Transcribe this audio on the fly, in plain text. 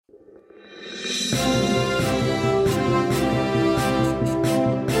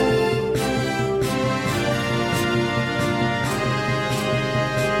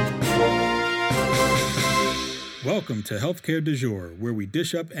Welcome to Healthcare du Jour, where we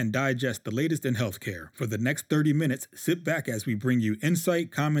dish up and digest the latest in healthcare. For the next 30 minutes, sit back as we bring you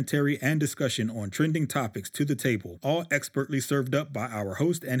insight, commentary, and discussion on trending topics to the table, all expertly served up by our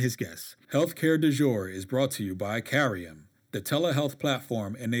host and his guests. Healthcare du Jour is brought to you by Carium, the telehealth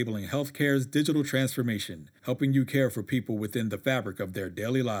platform enabling healthcare's digital transformation, helping you care for people within the fabric of their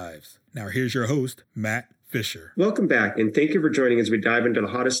daily lives. Now here's your host, Matt Fisher. Welcome back, and thank you for joining as we dive into the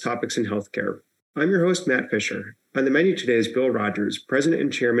hottest topics in healthcare. I'm your host, Matt Fisher. On the menu today is Bill Rogers, President and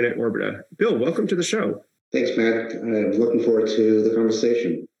Chairman at Orbita. Bill, welcome to the show. Thanks, Matt. I'm looking forward to the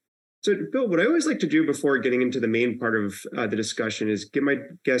conversation. So, Bill, what I always like to do before getting into the main part of the discussion is give my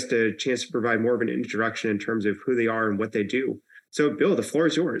guest a chance to provide more of an introduction in terms of who they are and what they do. So, Bill, the floor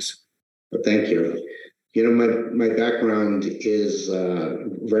is yours. Well, thank you. You know, my background is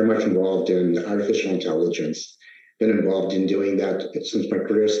very much involved in artificial intelligence. Been involved in doing that since my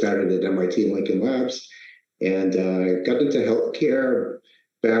career started at MIT Lincoln Labs, and got into healthcare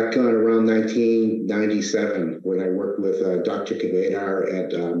back around 1997 when I worked with Dr. Kavadar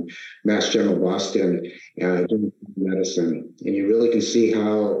at Mass General Boston doing medicine. And you really can see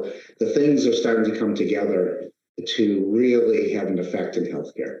how the things are starting to come together to really have an effect in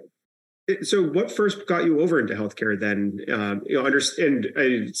healthcare. So what first got you over into healthcare then? And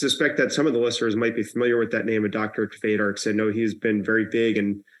I suspect that some of the listeners might be familiar with that name of Dr. Kavadar, because I know he's been very big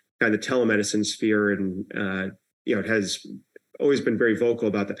in kind of the telemedicine sphere and, has always been very vocal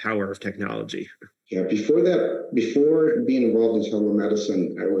about the power of technology. Yeah, before being involved in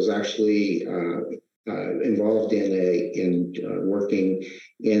telemedicine, I was actually involved in working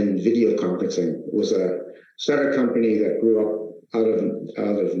in video conferencing. It was a startup company that grew up out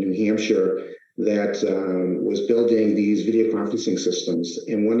of New Hampshire that was building these video conferencing systems.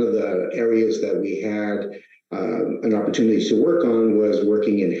 And one of the areas that we had an opportunity to work on was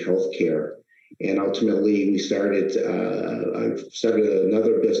working in healthcare. And ultimately, I started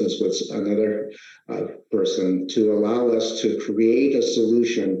another business with another person to allow us to create a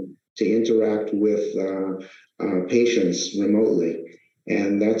solution to interact with patients remotely.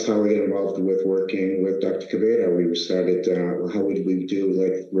 And that's how we got involved with working with Dr. Kavadar. We started, how would we do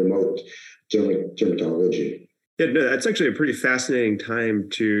like remote dermatology? Yeah, no, that's actually a pretty fascinating time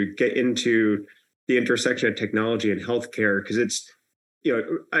to get into the intersection of technology and healthcare, because it's,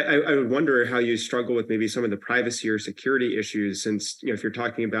 I would wonder how you struggle with maybe some of the privacy or security issues, since, if you're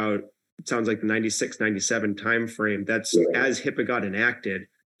talking about, it sounds like the 96, 97 timeframe, that's as HIPAA got enacted.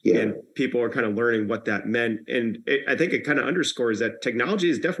 Yeah. And people are kind of learning what that meant. And I think it kind of underscores that technology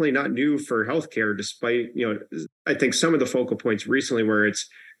is definitely not new for healthcare, despite, I think some of the focal points recently where it's,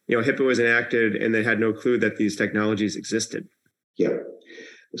 HIPAA was enacted and they had no clue that these technologies existed. Yeah.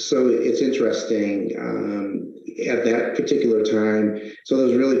 So it's interesting. At that particular time, so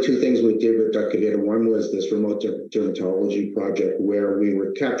there's really two things we did with Dr. Kavadar. One was this remote dermatology project where we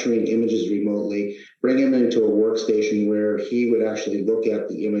were capturing images remotely, bringing them into a workstation where he would actually look at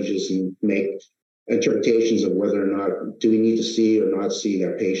the images and make interpretations of whether or not do we need to see or not see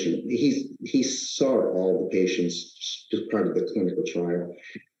that patient. He saw all the patients as part of the clinical trial.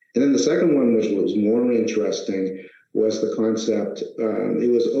 And then the second one, which was more interesting, was the concept, it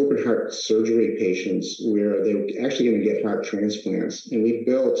was open heart surgery patients where they were actually going to get heart transplants. And we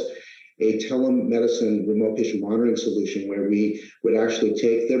built a telemedicine remote patient monitoring solution where we would actually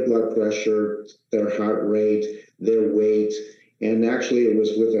take their blood pressure, their heart rate, their weight, and actually it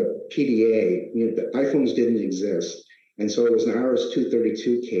was with a PDA. The iPhones didn't exist. And so it was an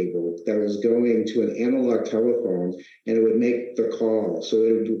RS-232 cable that was going to an analog telephone, and it would make the call. So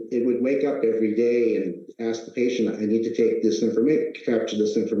it would wake up every day and ask the patient, I need to take this information, capture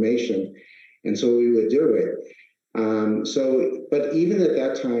this information. And so we would do it. But even at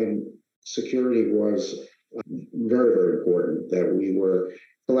that time, security was very, very important, that we were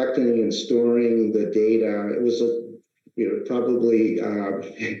collecting and storing the data. It was, probably...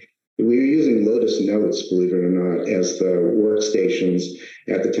 we were using Lotus Notes, believe it or not, as the workstations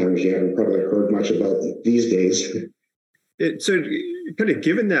at the time, which you haven't probably heard much about these days. So kind of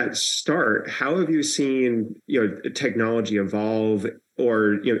given that start, how have you seen, technology evolve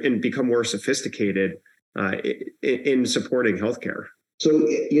or, and become more sophisticated in supporting healthcare? So,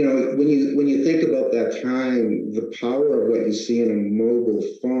 when you think about that time, the power of what you see in a mobile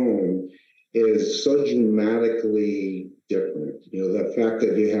phone is so dramatically different. The fact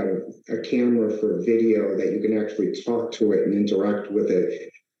that you have a camera for video, that you can actually talk to it and interact with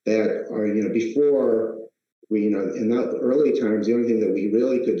it, that, before we, in the early times, the only thing that we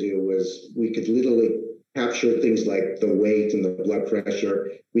really could do was we could literally capture things like the weight and the blood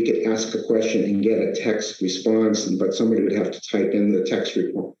pressure. We could ask a question and get a text response, but somebody would have to type in the text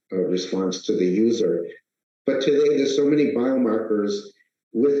response to the user. But today, there's so many biomarkers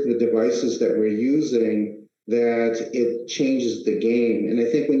with the devices that we're using that it changes the game. And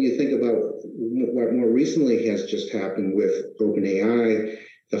I think when you think about what more recently has just happened with OpenAI,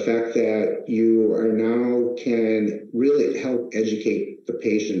 the fact that you are now can really help educate the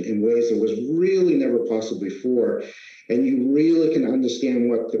patient in ways that was really never possible before. And you really can understand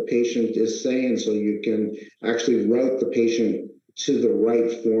what the patient is saying, so you can actually route the patient to the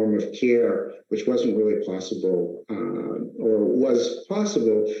right form of care, which wasn't really possible, or was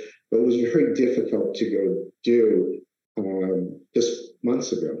possible, but was very difficult to go do just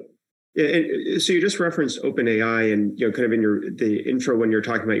months ago. Yeah, and so you just referenced OpenAI, and kind of in the intro when you're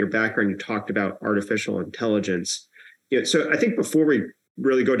talking about your background, you talked about artificial intelligence. So I think before we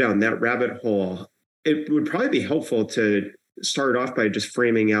really go down that rabbit hole, it would probably be helpful to start off by just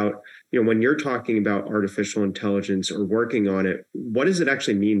framing out, when you're talking about artificial intelligence or working on it, what does it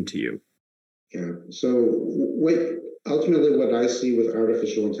actually mean to you? Yeah. So ultimately what I see with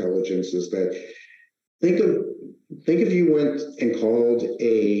artificial intelligence is that think if you went and called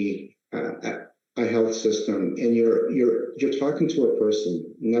a health system, and you're talking to a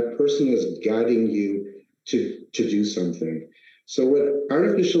person, and that person is guiding you to do something. So what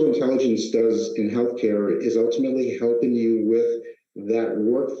artificial intelligence does in healthcare is ultimately helping you with that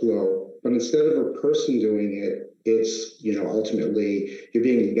workflow, but instead of a person doing it, it's ultimately you're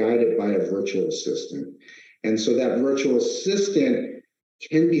being guided by a virtual assistant. And so that virtual assistant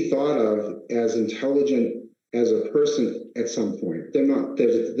can be thought of as intelligent as a person at some point. They're not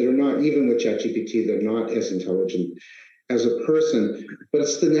even with ChatGPT, they're not as intelligent as a person, but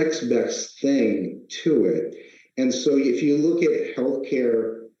it's the next best thing to it. And so if you look at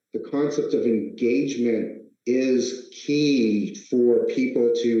healthcare, the concept of engagement is key for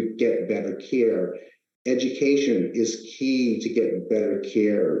people to get better care. Education is key to get better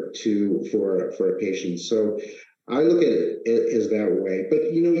care for a patient. So I look at it as that way.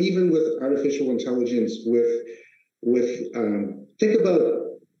 But even with artificial intelligence, think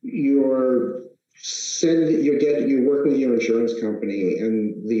about you're working with your insurance company,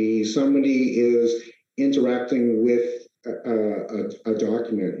 and somebody is interacting with a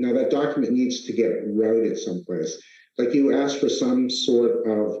document. Now that document needs to get routed someplace. Like you ask for some sort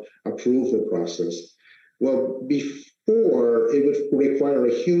of approval process. Well, before it would require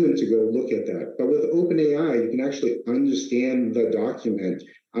a human to go look at that. But with OpenAI, you can actually understand the document,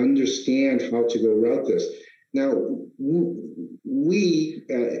 understand how to go route this. Now, we,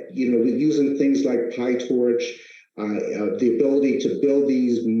 using things like PyTorch, the ability to build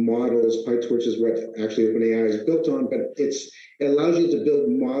these models. PyTorch is what actually OpenAI is built on, but it allows you to build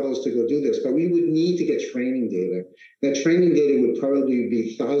models to go do this. But we would need to get training data. That training data would probably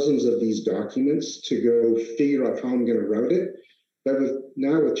be thousands of these documents to go figure out how I'm going to route it. But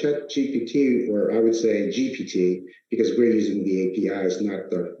now with ChatGPT, or I would say GPT, because we're using the APIs, not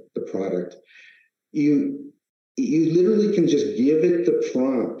the product, you literally can just give it the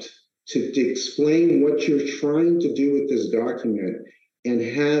prompt to explain what you're trying to do with this document and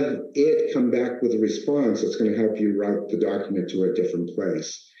have it come back with a response that's going to help you route the document to a different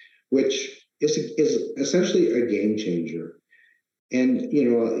place, which is essentially a game changer. And,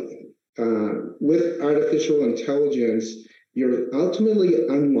 with artificial intelligence, you're ultimately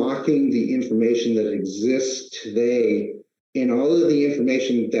unlocking the information that exists today in all of the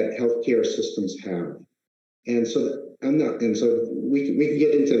information that healthcare systems have. And so we can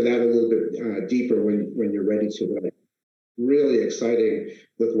get into that a little bit deeper when you're ready to. But really exciting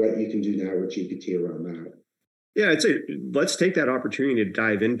with what you can do now with GPT around that. Yeah, I'd say let's take that opportunity to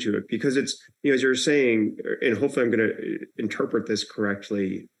dive into it, because it's, as you're saying, and hopefully I'm going to interpret this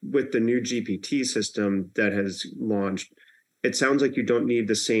correctly, with the new GPT system that has launched, it sounds like you don't need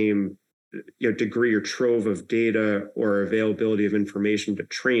the same degree or trove of data or availability of information to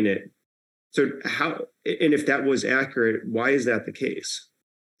train it. So how, and if that was accurate, why is that the case?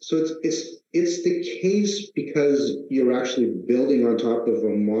 So it's the case because you're actually building on top of a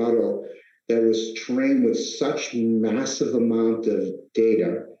model that was trained with such massive amount of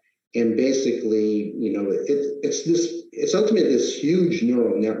data, and basically, it's ultimately this huge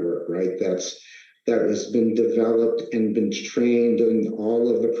neural network, right? That has been developed and been trained, and all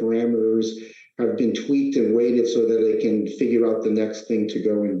of the parameters have been tweaked and weighted so that it can figure out the next thing to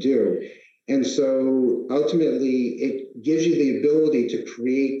go and do. And so ultimately, it gives you the ability to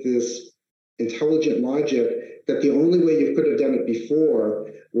create this intelligent logic that the only way you could have done it before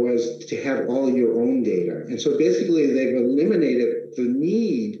was to have all your own data. And so basically, they've eliminated the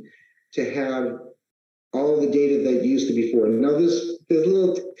need to have all the data that used to before. Now, there's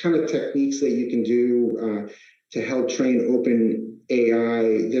little kind of techniques that you can do to help train open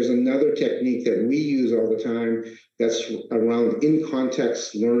AI. There's another technique that we use all the time that's around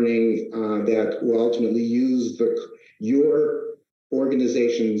in-context learning that will ultimately use your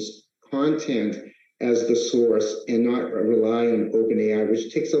organization's content as the source and not rely on OpenAI,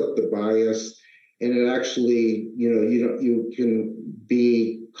 which takes out the bias. And it actually, you can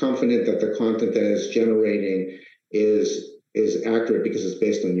be confident that the content that it's generating is accurate because it's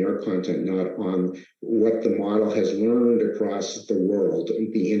based on your content, not on what the model has learned across the world,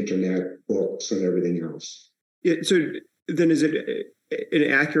 the internet, books, and everything else. Yeah. So then, is it an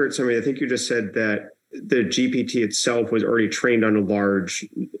accurate summary? I think you just said that the GPT itself was already trained on a large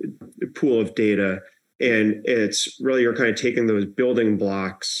pool of data, and it's really, you're kind of taking those building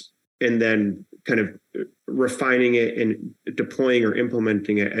blocks and then kind of refining it and deploying or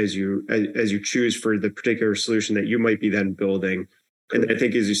implementing it as you choose for the particular solution that you might be then building. And I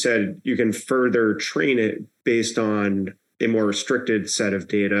think, as you said, you can further train it based on a more restricted set of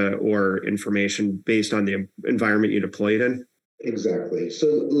data or information based on the environment you deploy it in. Exactly.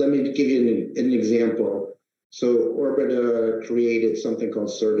 So let me give you an example. So Orbita created something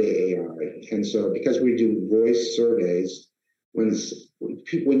called Survey AI. And so because we do voice surveys,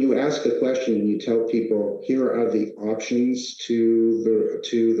 when you ask a question, you tell people, here are the options to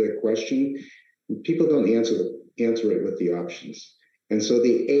the question, people don't answer it with the options. And so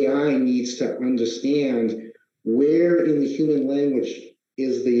the AI needs to understand where in the human language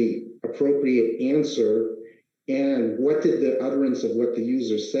is the appropriate answer and what did the utterance of what the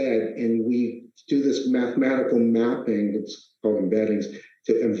user said. And we do this mathematical mapping, it's called embeddings,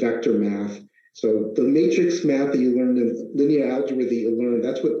 and vector math. So the matrix math that you learned in linear algebra that you learned,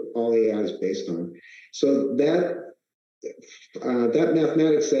 that's what all AI is based on. So that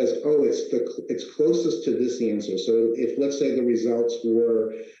mathematics says, oh, it's closest to this answer. So if, let's say, the results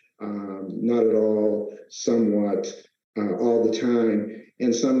were not at all, somewhat, all the time,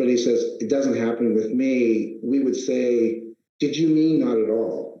 and somebody says, it doesn't happen with me, we would say, did you mean not at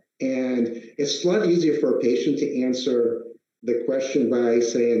all? And it's a lot easier for a patient to answer the question by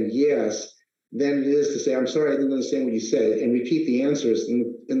saying yes than it is to say, I'm sorry, I didn't understand what you said, and repeat the answers.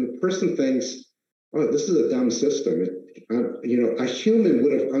 And the person thinks, oh, this is a dumb system. A human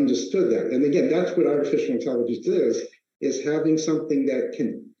would have understood that. And again, that's what artificial intelligence is having something that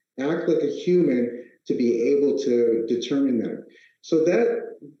can act like a human to be able to determine that. So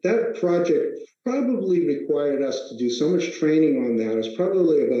that project probably required us to do so much training on that. It's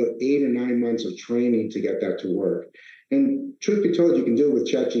probably about 8 or 9 months of training to get that to work. And truth be told, you can do it with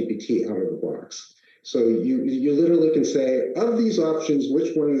ChatGPT out of the box. So you literally can say, of these options,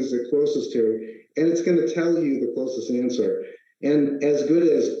 which one is it closest to? And it's going to tell you the closest answer. And as good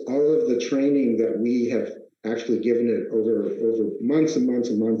as all of the training that we have actually given it over months and months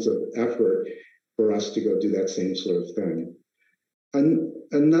and months of effort for us to go do that same sort of thing.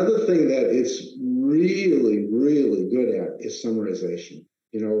 Another thing that it's really, really good at is summarization.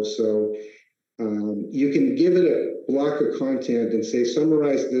 So you can give it a block of content and say,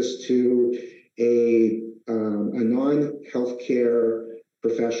 summarize this to a non-healthcare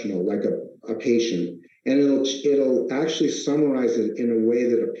professional, like a patient, and it'll actually summarize it in a way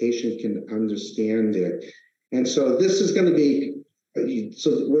that a patient can understand it. And so this is going to be,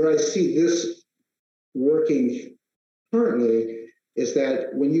 so where I see this working currently is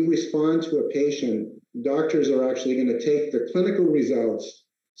that when you respond to a patient, doctors are actually going to take the clinical results,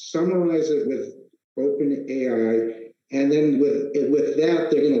 summarize it with OpenAI, and then with that,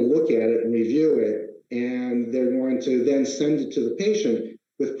 they're going to look at it and review it, and they're going to then send it to the patient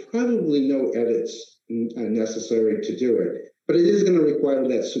with probably no edits necessary to do it. But it is going to require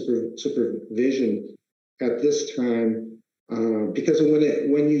that supervision at this time, because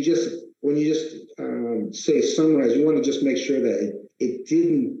when you just say summarize, you want to just make sure that it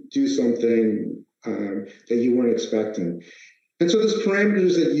didn't do something that you weren't expecting. And so there's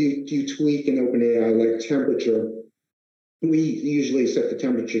parameters that you tweak in OpenAI, like temperature. We usually set the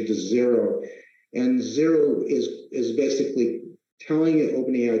temperature to 0, and 0 is basically telling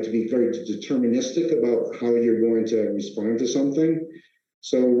OpenAI to be very deterministic about how you're going to respond to something.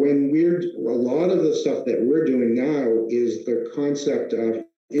 So a lot of the stuff that we're doing now is the concept of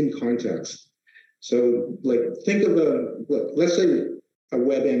in context. So like think of let's say a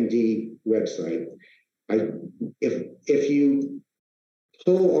WebMD website. If you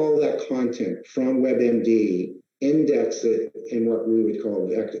pull all that content from WebMD, index it in what we would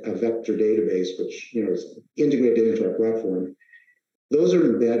call a vector database, which is integrated into our platform, those are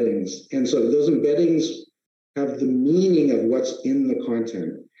embeddings. And so those embeddings have the meaning of what's in the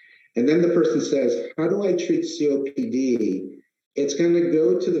content. And then the person says, how do I treat COPD? it's going to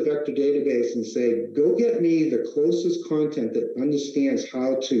go to the vector database and say, go get me the closest content that understands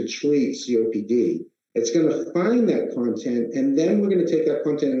how to treat COPD. It's going to find that content, and then we're going to take that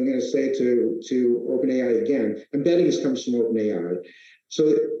content and we're going to say to OpenAI again, I'm betting this comes from OpenAI.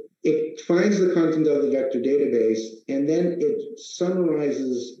 So it finds the content of the vector database, and then it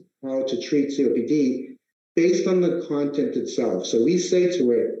summarizes how to treat COPD based on the content itself. So we say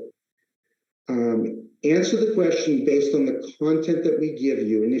to it, answer the question based on the content that we give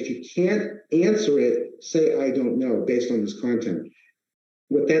you. And if you can't answer it, say, I don't know, based on this content.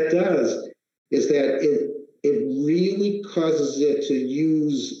 What that does is that it really causes it to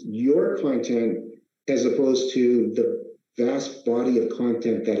use your content as opposed to the vast body of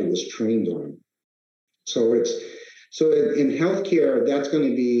content that it was trained on. So in healthcare, that's going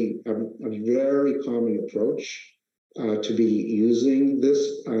to be a very common approach to be using this.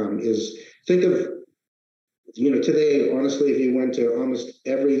 Is think of, today, honestly, if you went to almost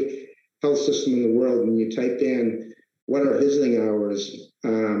every health system in the world and you typed in what are visiting hours,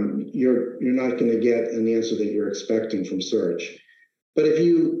 you're not going to get an answer that you're expecting from search. But if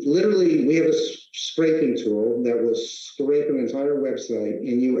you we have a scraping tool that will scrape an entire website,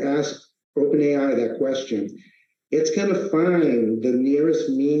 and you ask OpenAI that question, it's going to find the nearest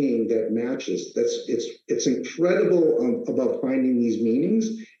meaning that matches. It's incredible about finding these meanings,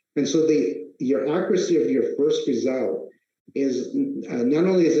 and so your accuracy of your first result is not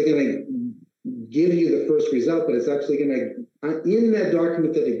only is it going to give you the first result, but it's actually going to, in that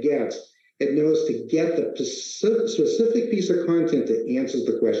document that it gets, it knows to get the specific piece of content that answers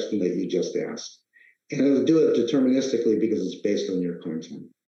the question that you just asked. And it'll do it deterministically because it's based on your content.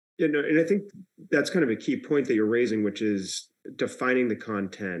 Yeah, no, and I think that's kind of a key point that you're raising, which is defining the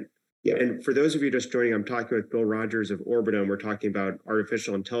content. Yeah. And for those of you just joining, I'm talking with Bill Rogers of Orbita, and we're talking about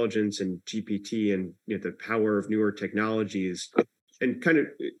artificial intelligence and GPT and the power of newer technologies, and kind of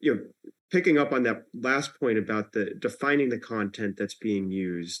picking up on that last point about the defining the content that's being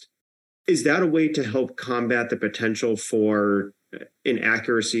used. Is that a way to help combat the potential for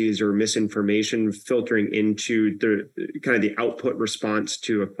inaccuracies or misinformation filtering into the kind of the output response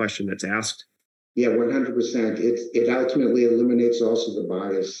to a question that's asked? Yeah, 100%. It ultimately eliminates also the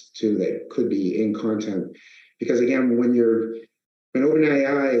bias too that could be in content, because again, when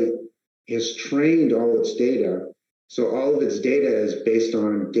OpenAI has trained all its data, so all of its data is based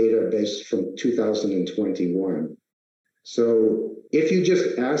on database from 2021. So if you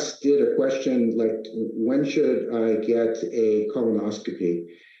just asked it a question like, when should I get a colonoscopy?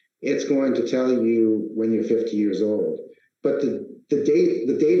 It's going to tell you when you're 50 years old. But the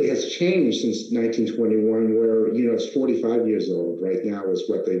data has changed since 1921, where it's 45 years old right now is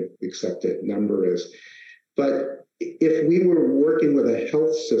what the accepted number is. But if we were working with a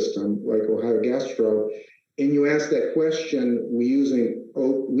health system like Ohio Gastro, and you ask that question, we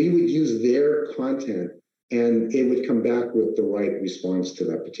would use their content, and it would come back with the right response to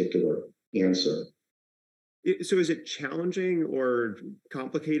that particular answer. So is it challenging or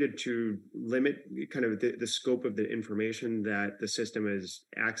complicated to limit kind of the scope of the information that the system is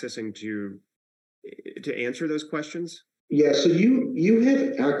accessing to answer those questions? Yeah, so you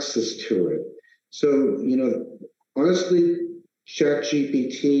have access to it. So, honestly,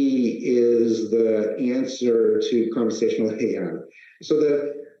 ChatGPT is the answer to conversational AI. So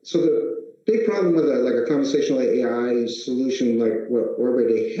the big problem with a conversational AI solution like what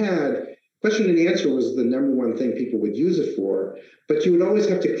Orbita had, question and answer was the number one thing people would use it for, but you would always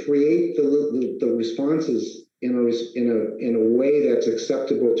have to create the responses in a way that's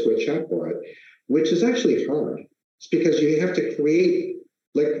acceptable to a chatbot, which is actually hard. It's because you have to create,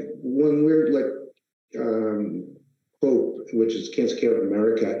 like when we're like HOPE, which is Cancer Care of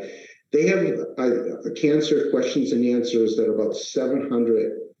America, they have a cancer questions and answers that are about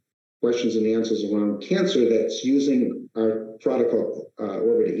 700 questions and answers around cancer that's using our product called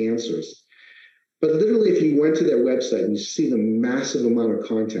Orbita Answers. But literally, if you went to their website and you see the massive amount of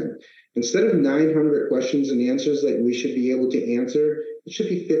content, instead of 900 questions and answers that we should be able to answer, it should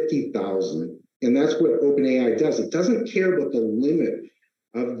be 50,000. And that's what OpenAI does. It doesn't care about the limit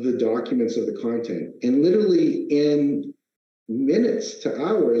of the documents of the content. And literally in minutes to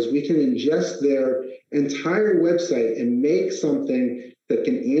hours, we can ingest their entire website and make something that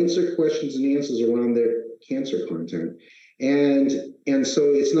can answer questions and answers around their cancer content. And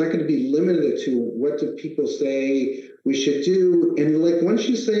so it's not going to be limited to what do people say we should do. And like once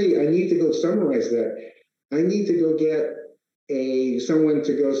you say, I need to go summarize that, I need to go get someone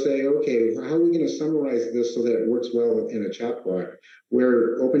to go say, okay, how are we going to summarize this so that it works well in a chatbot?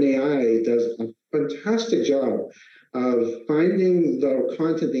 Where OpenAI does a fantastic job of finding the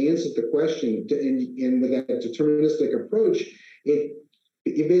content that answers the question, and with that deterministic approach, it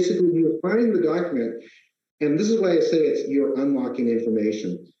basically, you find the document, and this is why I say you're unlocking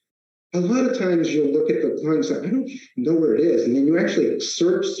information. A lot of times you'll look at the content and say, I don't know where it is. And then you actually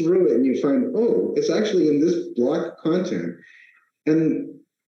search through it and you find, oh, it's actually in this block of content. And,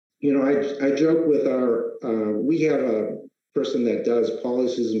 I joke with we have a person that does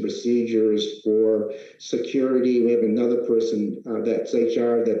policies and procedures for security. We have another person that's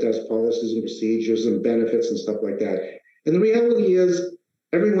HR that does policies and procedures and benefits and stuff like that. And the reality is,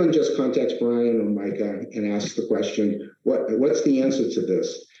 everyone just contacts Brian or Micah and asks the question, what's the answer to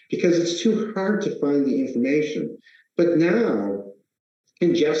this? Because it's too hard to find the information. But now,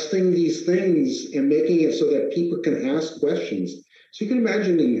 ingesting these things and making it so that people can ask questions. So you can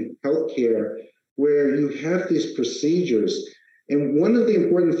imagine in healthcare where you have these procedures. And one of the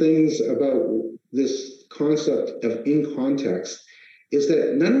important things about this concept of in context is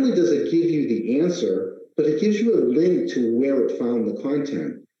that not only does it give you the answer, but it gives you a link to where it found the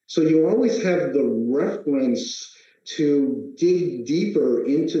content. So you always have the reference to dig deeper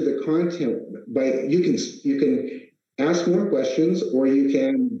into the content. You can ask more questions, or you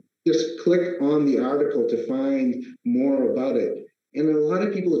can just click on the article to find more about it. And a lot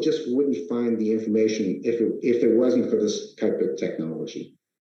of people just wouldn't find the information if it wasn't for this type of technology.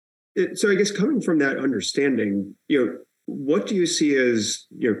 So I guess coming from that understanding, what do you see as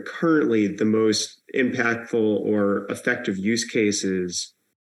currently the most impactful or effective use cases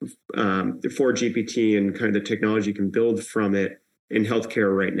for GPT and kind of the technology you can build from it in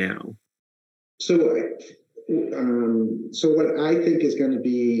healthcare right now? So what I think is going to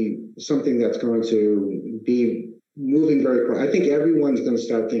be something that's going to be moving very quickly. I think everyone's going to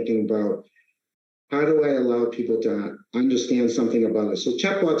start thinking about, how do I allow people to understand something about it? So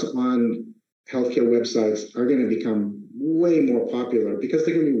chatbots on healthcare websites are going to become way more popular because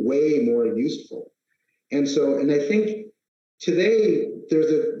they're going to be way more useful. And I think today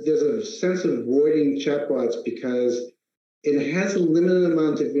there's a sense of avoiding chatbots because it has a limited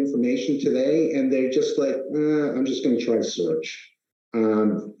amount of information today, and they're just like, I'm just going to try search.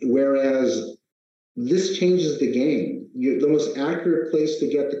 Whereas this changes the game. The most accurate place to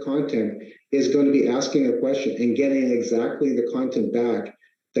get the content is going to be asking a question and getting exactly the content back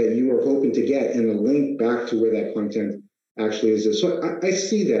that you were hoping to get, and a link back to where that content actually is. So I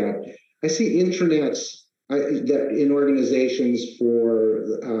see that. I see intranets that in organizations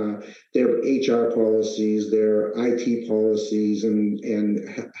for their HR policies, their IT policies, and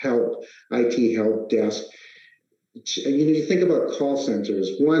IT help desk. You think about call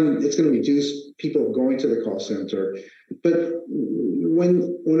centers. One, it's going to reduce people going to the call center. But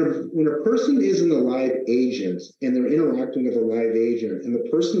when a person is in a live agent and they're interacting with a live agent and the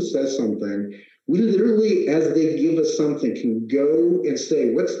person says something, we literally, as they give us something, can go and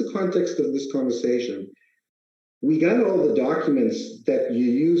say, what's the context of this conversation? We got all the documents that you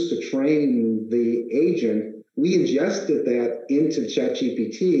use to train the agent. We ingested that into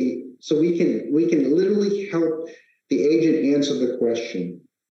ChatGPT, so we can literally help the agent answer the question.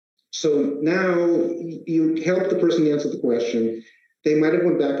 So now you help the person answer the question. They might have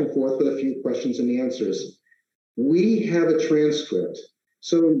went back and forth with a few questions and answers. We have a transcript.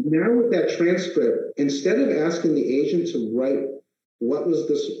 So now with that transcript, instead of asking the agent to write, what was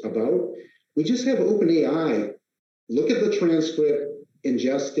this about? We just have OpenAI look at the transcript,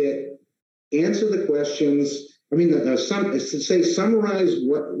 ingest it, answer the questions. Summarize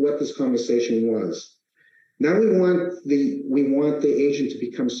what this conversation was. Now we want the agent to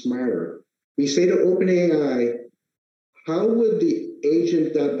become smarter. We say to OpenAI, how would the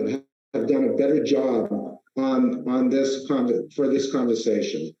agent have done a better job on this for this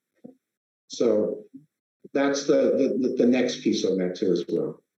conversation? So that's the next piece on that too as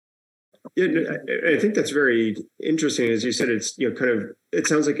well. Yeah, I think that's very interesting. As you said, it's it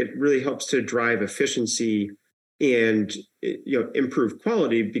sounds like it really helps to drive efficiency and improve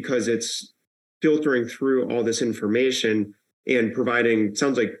quality because it's filtering through all this information and providing,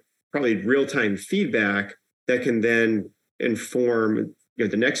 sounds like probably real-time feedback that can then inform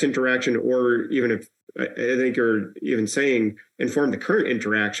the next interaction, or even if I think you're even saying inform the current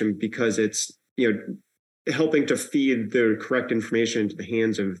interaction because it's helping to feed the correct information into the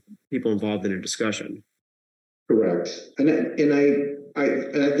hands of people involved in a discussion. Correct. And then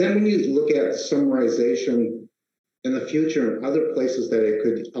when you look at summarization in the future and other places that it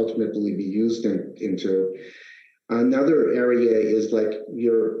could ultimately be used into, another area is like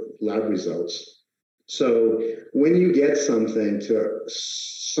your lab results. So when you get something, to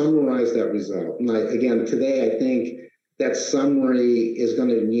summarize that result. And again, today I think that summary is going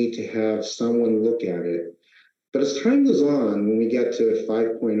to need to have someone look at it. But as time goes on, when we get to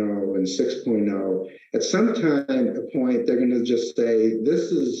 5.0 and 6.0, at some time, a point, they're going to just say,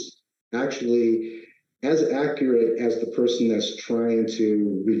 this is actually as accurate as the person that's trying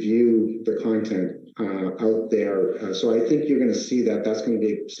to review the content out there. So I think you're going to see that that's going to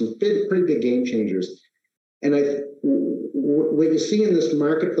be some pretty big game changers. And what you see in this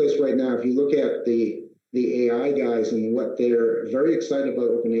marketplace right now, if you look at the AI guys and what they're very excited about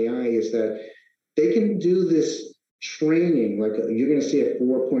OpenAI is that they can do this training, like you're going to see a 4.0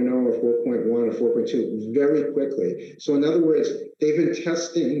 or 4.1 or 4.2 very quickly. So in other words, they've been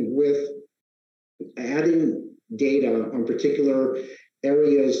testing with adding data on particular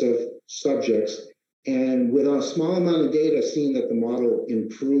areas of subjects, and with a small amount of data, seeing that the model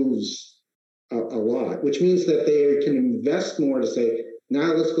improves a lot, which means that they can invest more to say,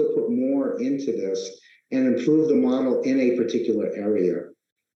 now let's go put more into this and improve the model in a particular area.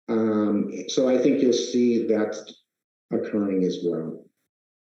 So I think you'll see that occurring as well.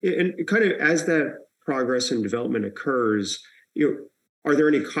 And kind of as that progress and development occurs, are there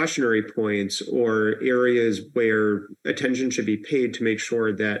any cautionary points or areas where attention should be paid to make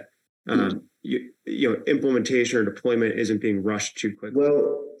sure that implementation or deployment isn't being rushed too quickly?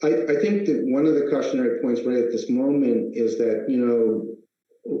 Well, I think that one of the cautionary points right at this moment is that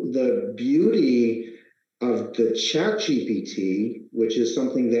the beauty of the ChatGPT, which is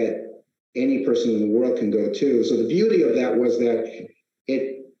something that any person in the world can go to. So the beauty of that was that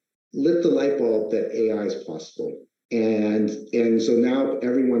it lit the light bulb that AI is possible. And so now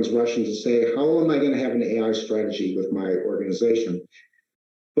everyone's rushing to say, how am I going to have an AI strategy with my organization?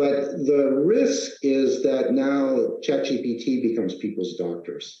 But the risk is that now ChatGPT becomes people's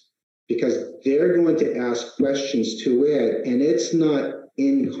doctors because they're going to ask questions to it, and it's not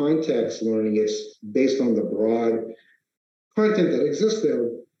in context learning, it's based on the broad content that exists there.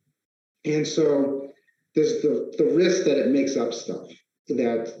 And so there's the risk that it makes up stuff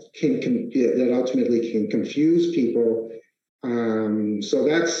that ultimately can confuse people. So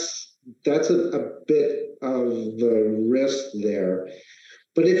that's a bit of the risk there.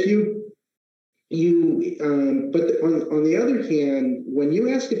 But if but on the other hand, when you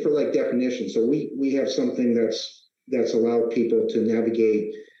ask it for like definitions, so we have something that's allowed people to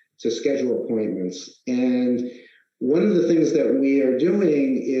navigate to schedule appointments. And one of the things that we are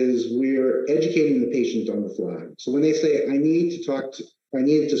doing is we're educating the patient on the fly. So when they say, I need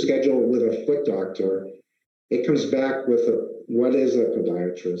to schedule with a foot doctor, it comes back with what is a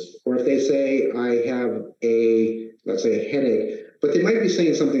podiatrist? Or if they say, I have let's say a headache, but they might be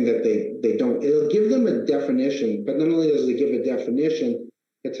saying something that they don't. It'll give them a definition, but not only does it give a definition,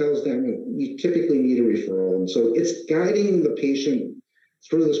 it tells them you typically need a referral. And so it's guiding the patient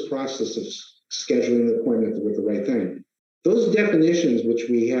through this process of scheduling the appointment with the right thing. Those definitions, which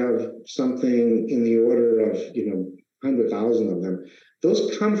we have something in the order of 100,000 of them,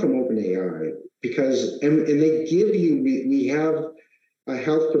 those come from OpenAI because and they give you. We have a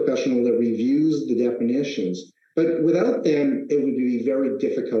health professional that reviews the definitions. But without them, it would be very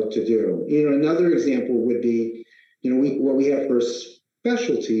difficult to do. Another example would be, what we have for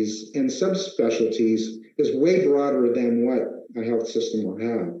specialties and subspecialties is way broader than what a health system will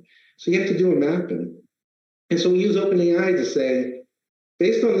have. So you have to do a mapping. And so we use OpenAI to say,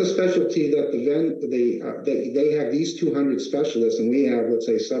 based on the specialty that they have these 200 specialists and we have, let's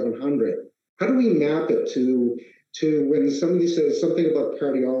say, 700, how do we map it to when somebody says something about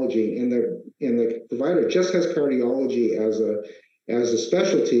cardiology and the provider just has cardiology as a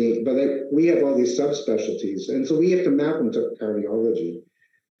specialty, but we have all these subspecialties, and so we have to map them to cardiology.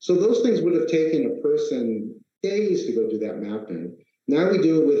 So those things would have taken a person days to go do that mapping. Now we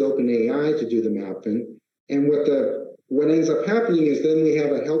do it with OpenAI to do the mapping, and what ends up happening is then we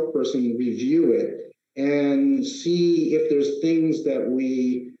have a health person review it and see if there's things that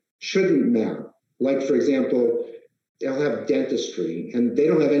we shouldn't map. Like, for example, they'll have dentistry, and they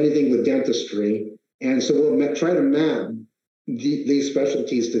don't have anything with dentistry. And so we'll try to map these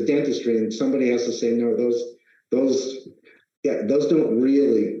specialties to dentistry, and somebody has to say, no, those don't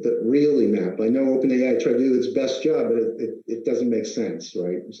really map. I know OpenAI tried to do its best job, but it doesn't make sense,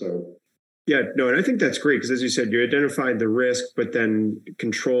 right? So. Yeah, no, and I think that's great because, as you said, you identified the risk, but then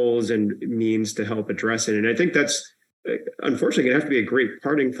controls and means to help address it. And I think that's unfortunately going to have to be a great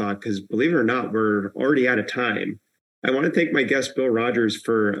parting thought because, believe it or not, we're already out of time. I want to thank my guest, Bill Rogers,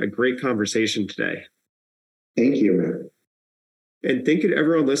 for a great conversation today. Thank you, man. And thank you to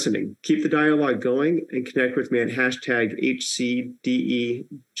everyone listening. Keep the dialogue going and connect with me at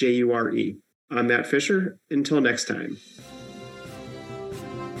 #HCDEJURE. I'm Matt Fisher. Until next time.